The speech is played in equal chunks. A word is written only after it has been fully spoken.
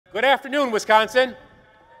Good afternoon, Wisconsin.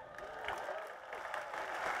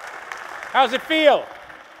 How's it feel?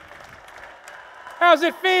 How's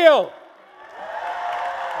it feel?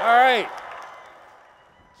 All right.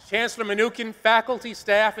 Chancellor Mnuchin, faculty,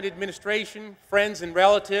 staff, and administration, friends and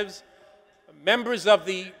relatives, members of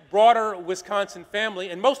the broader Wisconsin family,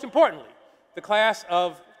 and most importantly, the class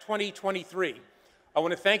of 2023. I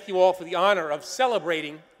want to thank you all for the honor of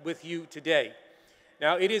celebrating with you today.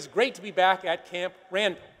 Now, it is great to be back at Camp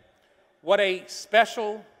Randall. What a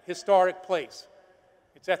special, historic place.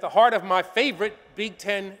 It's at the heart of my favorite Big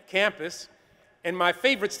Ten campus and my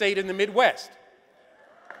favorite state in the Midwest.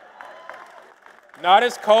 Not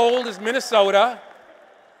as cold as Minnesota,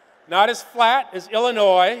 not as flat as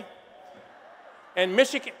Illinois, and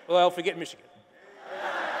Michigan, well, forget Michigan.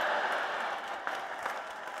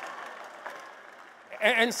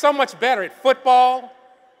 And so much better at football,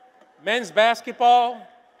 men's basketball,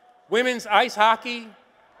 women's ice hockey,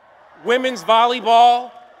 women's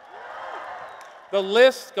volleyball. The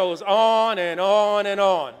list goes on and on and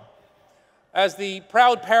on. As the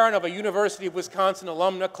proud parent of a University of Wisconsin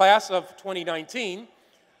alumna class of 2019,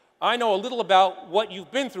 I know a little about what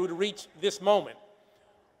you've been through to reach this moment.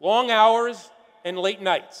 Long hours and late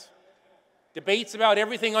nights. Debates about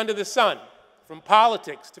everything under the sun, from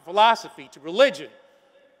politics to philosophy to religion,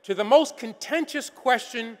 to the most contentious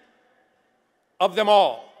question of them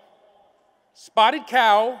all. Spotted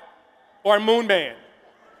cow or moon man?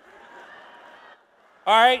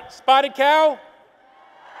 All right, spotted cow?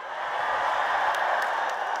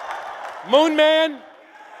 Moon man?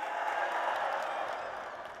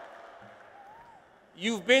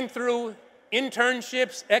 You've been through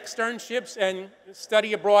internships, externships, and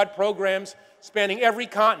study abroad programs spanning every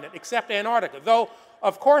continent except Antarctica, though,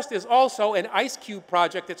 of course, there's also an ice cube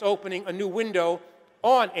project that's opening a new window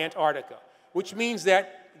on Antarctica, which means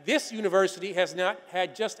that this university has not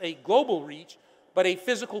had just a global reach, but a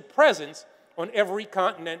physical presence on every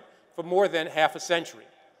continent for more than half a century.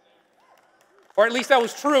 Or at least that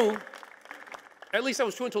was true. At least that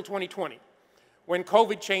was true until 2020, when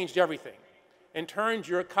COVID changed everything and turned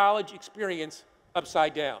your college experience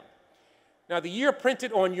upside down. Now, the year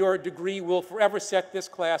printed on your degree will forever set this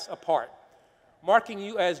class apart, marking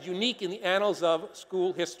you as unique in the annals of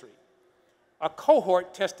school history. A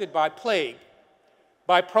cohort tested by plague,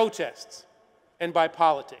 by protests, and by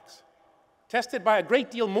politics. Tested by a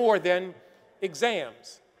great deal more than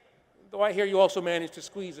exams, though I hear you also managed to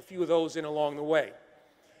squeeze a few of those in along the way.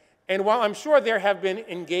 And while I'm sure there have been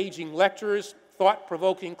engaging lectures,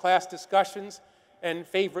 thought-provoking class discussions, and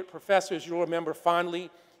favorite professors you'll remember fondly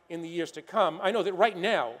in the years to come, I know that right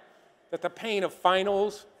now, that the pain of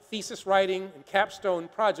finals, thesis writing, and capstone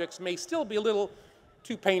projects may still be a little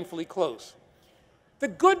too painfully close. The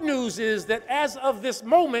good news is that as of this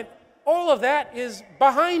moment, all of that is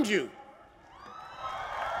behind you.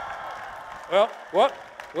 Well, what?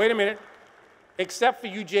 Wait a minute. Except for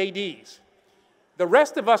you JDs. The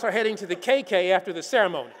rest of us are heading to the KK after the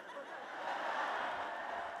ceremony.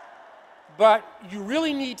 But you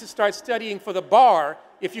really need to start studying for the bar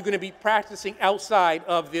if you're going to be practicing outside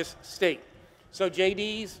of this state. So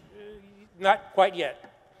JDs, not quite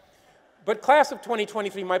yet. But class of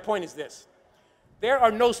 2023, my point is this. There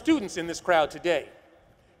are no students in this crowd today.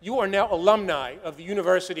 You are now alumni of the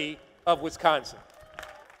University of Wisconsin.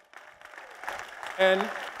 And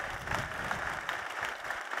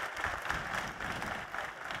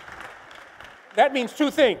that means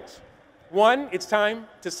two things. One, it's time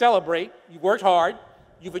to celebrate. You worked hard.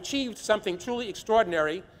 You've achieved something truly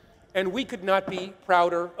extraordinary, and we could not be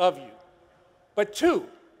prouder of you. But two,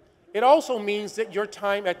 it also means that your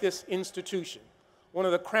time at this institution, one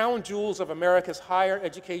of the crown jewels of America's higher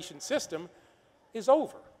education system, is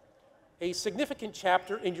over. A significant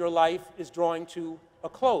chapter in your life is drawing to a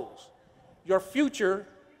close. Your future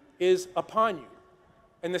is upon you,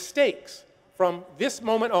 and the stakes from this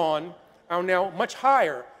moment on are now much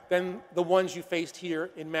higher than the ones you faced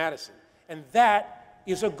here in Madison, and that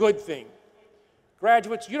is a good thing.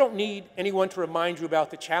 Graduates, you don't need anyone to remind you about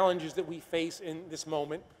the challenges that we face in this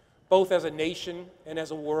moment, both as a nation and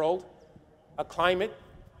as a world. A climate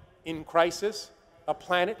in crisis, a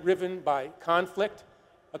planet riven by conflict,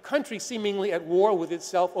 a country seemingly at war with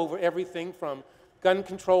itself over everything from gun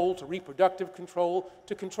control to reproductive control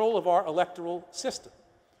to control of our electoral system.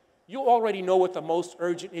 You already know what the most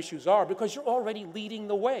urgent issues are because you're already leading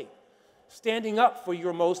the way, standing up for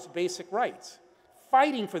your most basic rights,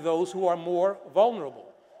 fighting for those who are more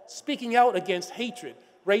vulnerable, speaking out against hatred,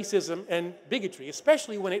 racism, and bigotry,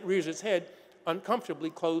 especially when it rears its head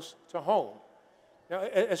uncomfortably close to home. Now,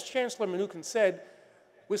 as Chancellor Mnuchin said,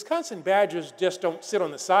 Wisconsin Badgers just don't sit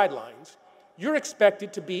on the sidelines. You're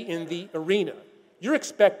expected to be in the arena. You're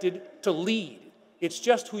expected to lead. It's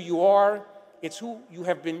just who you are. It's who you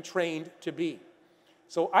have been trained to be.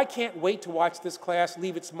 So I can't wait to watch this class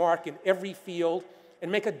leave its mark in every field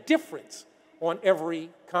and make a difference on every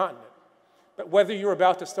continent. But whether you're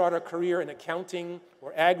about to start a career in accounting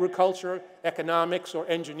or agriculture, economics or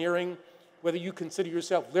engineering, whether you consider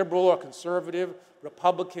yourself liberal or conservative,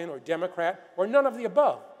 Republican or Democrat, or none of the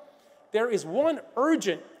above, there is one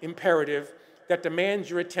urgent imperative that demands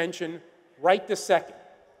your attention right this second,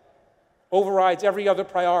 overrides every other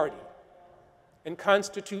priority, and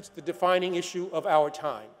constitutes the defining issue of our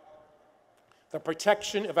time: the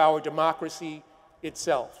protection of our democracy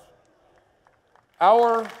itself.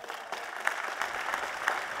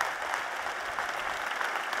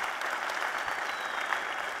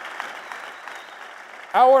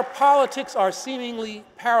 Our politics are seemingly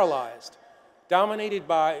paralyzed, dominated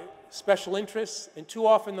by special interests, and too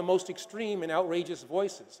often the most extreme and outrageous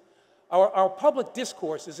voices. Our public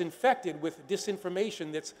discourse is infected with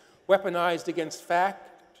disinformation that's weaponized against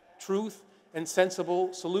fact, truth, and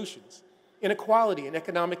sensible solutions. Inequality and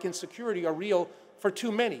economic insecurity are real for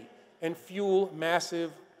too many and fuel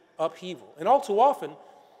massive upheaval. And all too often,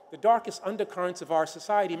 the darkest undercurrents of our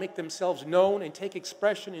society make themselves known and take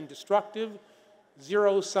expression in destructive,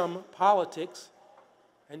 zero-sum politics,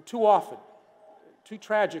 and too often, too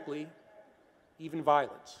tragically, even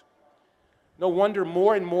violence. No wonder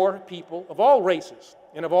more and more people of all races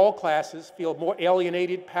and of all classes feel more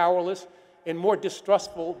alienated, powerless, and more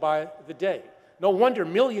distrustful by the day. No wonder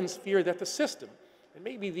millions fear that the system, and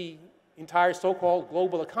maybe the entire so-called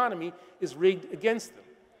global economy, is rigged against them.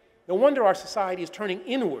 No wonder our society is turning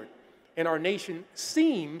inward and our nation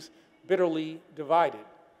seems bitterly divided.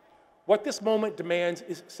 What this moment demands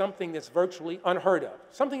is something that's virtually unheard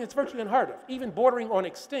of, even bordering on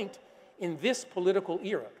extinct in this political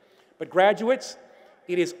era. But graduates,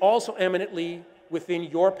 it is also eminently within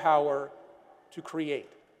your power to create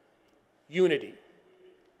unity.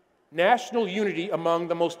 National unity among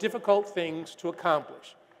the most difficult things to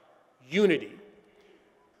accomplish. Unity.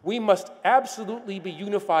 We must absolutely be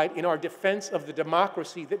unified in our defense of the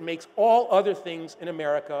democracy that makes all other things in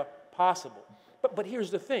America possible. But here's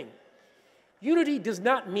the thing. Unity does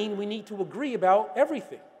not mean we need to agree about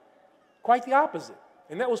everything. Quite the opposite.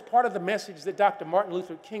 And that was part of the message that Dr. Martin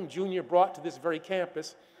Luther King Jr. brought to this very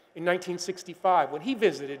campus in 1965 when he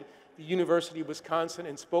visited the University of Wisconsin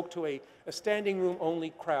and spoke to a standing room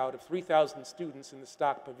only crowd of 3,000 students in the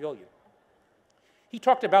Stock Pavilion. He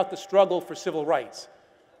talked about the struggle for civil rights,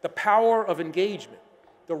 the power of engagement,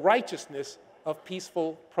 the righteousness of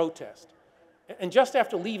peaceful protest. And just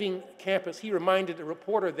after leaving campus, he reminded a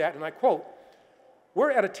reporter that, and I quote,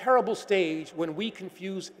 "We're at a terrible stage when we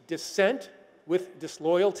confuse dissent with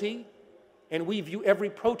disloyalty, and we view every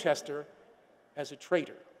protester as a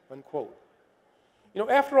traitor," unquote. You know,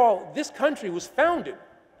 after all, this country was founded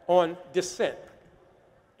on dissent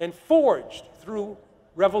and forged through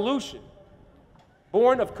revolution,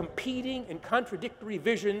 born of competing and contradictory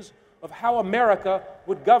visions of how America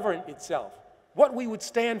would govern itself, what we would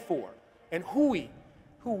stand for, and who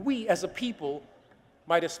we as a people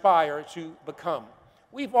might aspire to become.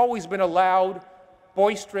 We've always been a loud,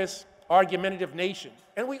 boisterous, argumentative nation,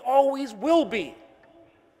 and we always will be.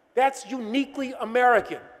 That's uniquely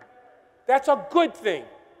American. That's a good thing.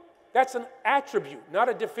 That's an attribute, not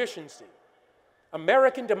a deficiency.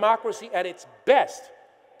 American democracy at its best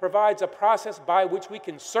provides a process by which we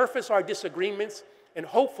can surface our disagreements and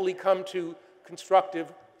hopefully come to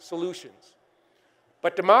constructive solutions.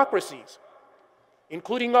 But democracies,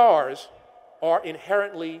 including ours, are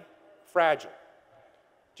inherently fragile.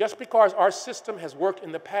 Just because our system has worked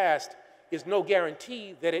in the past is no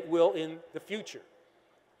guarantee that it will in the future.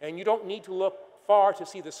 And you don't need to look far to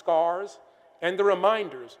see the scars and the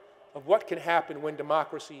reminders of what can happen when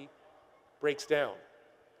democracy breaks down.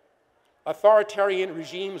 Authoritarian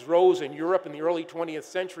regimes rose in Europe in the early 20th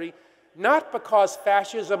century, not because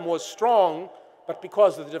fascism was strong, but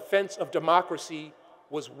because the defense of democracy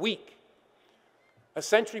was weak. A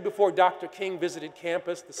century before Dr. King visited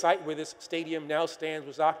campus, the site where this stadium now stands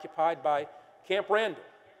was occupied by Camp Randall,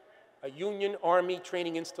 a Union Army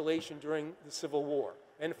training installation during the Civil War.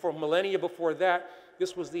 And for millennia before that,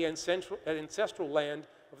 this was the ancestral land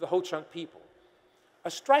of the Ho-Chunk people.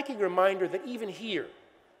 A striking reminder that even here,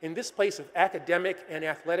 in this place of academic and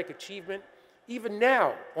athletic achievement, even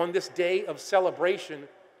now, on this day of celebration,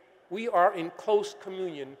 we are in close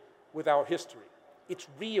communion with our history. It's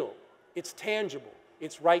real, it's tangible,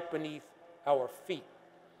 it's right beneath our feet.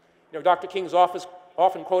 You know, Dr. King's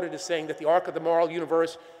often quoted as saying that the arc of the moral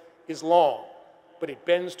universe is long, but it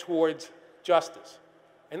bends towards justice.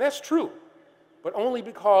 And that's true. but only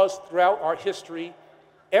because throughout our history,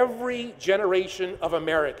 every generation of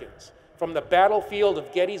Americans, from the battlefield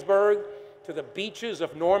of Gettysburg to the beaches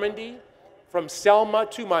of Normandy, from Selma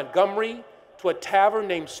to Montgomery to a tavern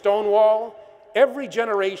named Stonewall, every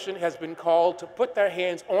generation has been called to put their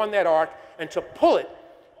hands on that ark and to pull it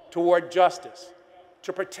toward justice,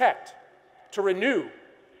 to protect, to renew,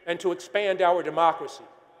 and to expand our democracy,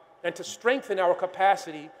 and to strengthen our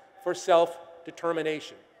capacity for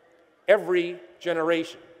self-determination. Every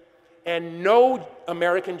generation. And no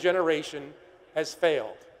American generation has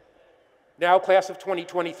failed. Now, class of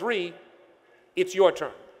 2023, it's your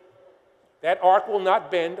turn. That ark will not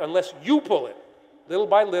bend unless you pull it, little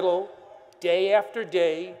by little, day after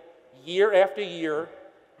day, year after year,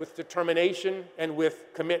 with determination and with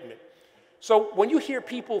commitment. So when you hear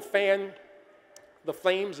people fan the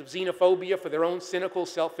flames of xenophobia for their own cynical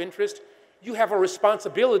self-interest, you have a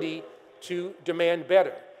responsibility to demand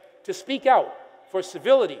better, to speak out for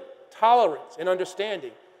civility, tolerance, and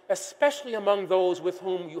understanding, especially among those with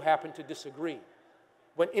whom you happen to disagree.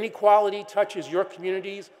 When inequality touches your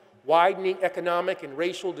communities, widening economic and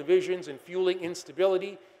racial divisions and fueling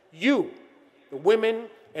instability, you, the women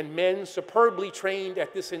and men superbly trained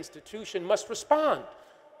at this institution, must respond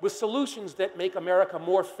with solutions that make America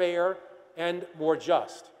more fair and more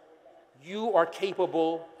just. You are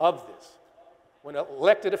capable of this. When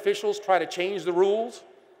elected officials try to change the rules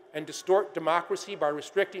and distort democracy by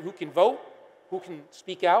restricting who can vote, who can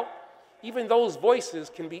speak out, even those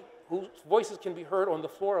voices whose voices can be heard on the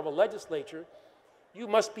floor of a legislature, you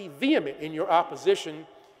must be vehement in your opposition,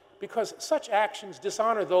 because such actions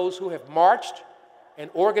dishonor those who have marched and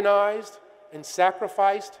organized and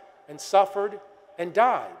sacrificed and suffered and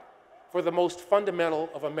died for the most fundamental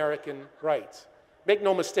of American rights. Make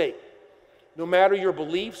no mistake, no matter your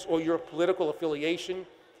beliefs or your political affiliation,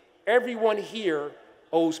 everyone here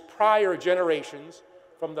owes prior generations,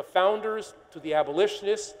 from the founders to the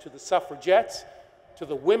abolitionists to the suffragettes to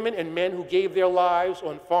the women and men who gave their lives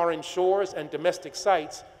on foreign shores and domestic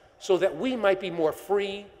sites, so that we might be more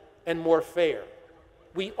free and more fair.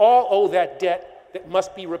 We all owe that debt that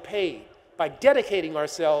must be repaid by dedicating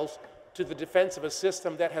ourselves to the defense of a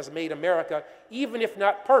system that has made America, even if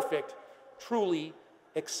not perfect, truly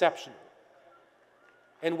exceptional.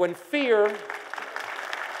 And when fear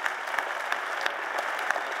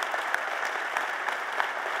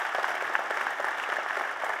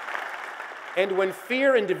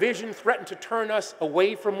and division threaten to turn us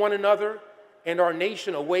away from one another and our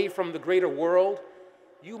nation away from the greater world,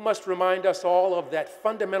 you must remind us all of that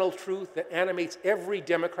fundamental truth that animates every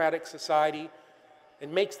democratic society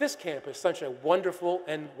and makes this campus such a wonderful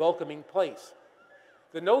and welcoming place.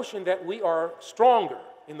 The notion that we are stronger,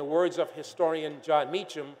 in the words of historian John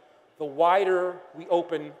Meacham, the wider we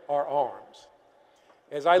open our arms.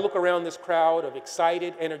 As I look around this crowd of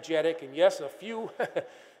excited, energetic, and yes, a few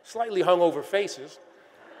slightly hungover faces,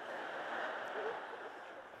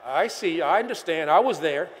 I understand, I was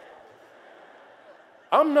there.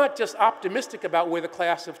 I'm not just optimistic about where the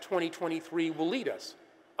class of 2023 will lead us.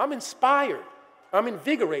 I'm inspired, I'm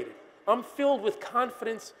invigorated, I'm filled with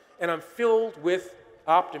confidence, and I'm filled with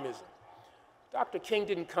optimism. Dr. King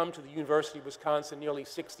didn't come to the University of Wisconsin nearly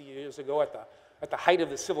 60 years ago at the height of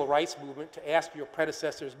the civil rights movement to ask your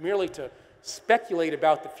predecessors merely to speculate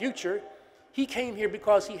about the future. He came here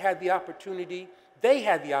because he had the opportunity, they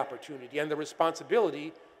had the opportunity and the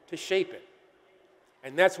responsibility to shape it.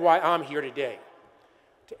 And that's why I'm here today,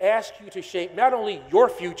 to ask you to shape not only your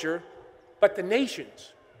future, but the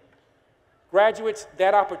nation's. Graduates,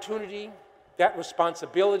 that opportunity, that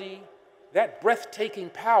responsibility, that breathtaking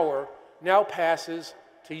power now passes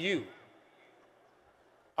to you.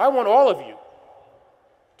 I want all of you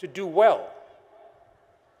to do well,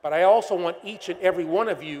 but I also want each and every one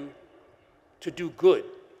of you to do good.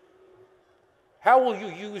 How will you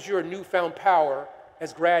use your newfound power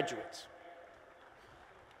as graduates?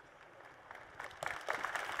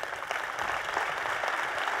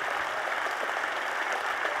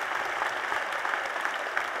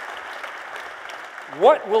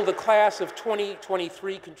 What will the class of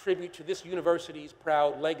 2023 contribute to this university's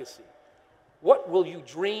proud legacy? What will you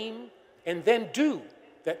dream and then do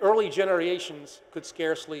that early generations could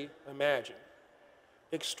scarcely imagine?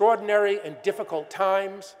 Extraordinary and difficult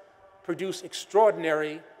times produce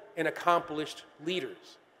extraordinary and accomplished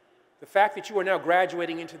leaders. The fact that you are now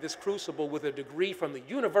graduating into this crucible with a degree from the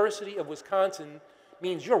University of Wisconsin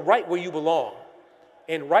means you're right where you belong,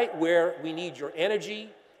 and right where we need your energy,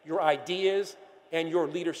 your ideas, and your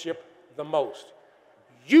leadership the most.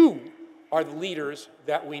 You are the leaders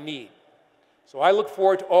that we need. So I look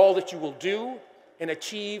forward to all that you will do and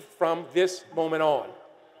achieve from this moment on.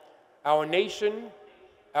 Our nation,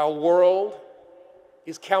 our world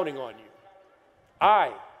is counting on you.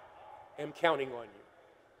 I am counting on you.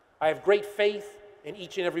 I have great faith in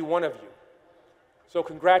each and every one of you. So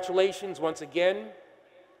congratulations once again.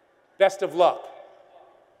 Best of luck.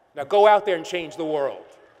 Now go out there and change the world.